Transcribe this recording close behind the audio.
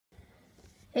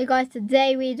Hey guys,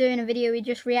 today we're doing a video. We're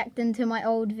just reacting to my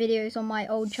old videos on my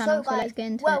old channel. So let's get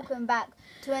into welcome back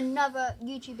to another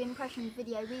YouTube impression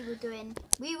video.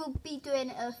 We will be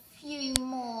doing a few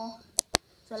more.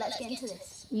 So let's get into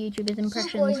this. YouTuber's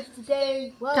impressions. So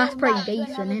today, that's pretty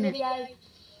decent, isn't it?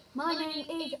 My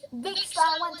name is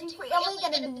VicStar123 and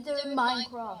we're going to be doing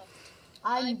Minecraft.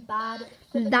 I'm bad.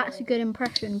 That's a good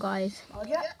impression, guys.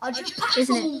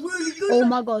 Isn't it? Really good. Oh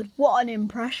my god, what an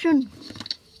impression.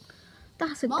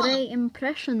 That's a great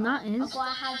impression, that is. I've got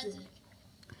a hazard.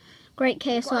 Great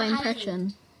KSI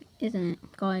impression, isn't it,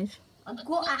 guys? I've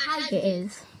got a hazard. It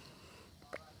is.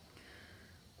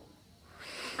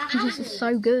 This is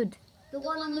so good. The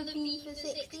one on the FIFA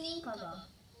 16 cover.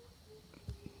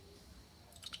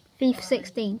 FIFA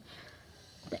 16.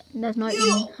 There's no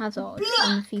Eden Hazard on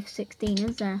the FIFA 16,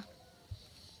 is there?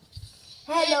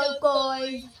 Hello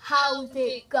guys, how's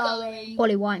it going?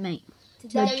 Ollie White, mate.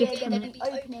 Today we're going to be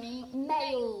opening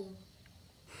mail.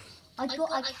 I got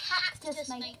a cactus,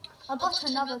 mate. I got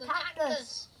another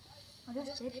cactus. I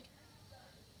just did.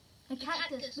 A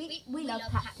cactus. We love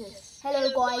cactus. Hello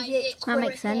guys, it's Chris. That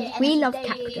makes sense. Here, we love cactus.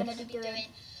 cactus. We're going to be doing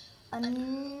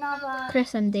another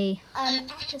Chris MD.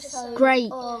 episode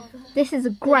Great. of This is a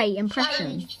great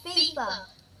impression. FIFA.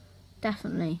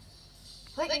 Definitely.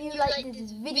 Hope you like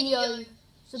this video.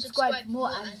 Subscribe for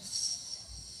more and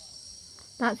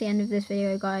that's the end of this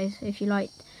video, guys. If you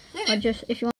liked, if you want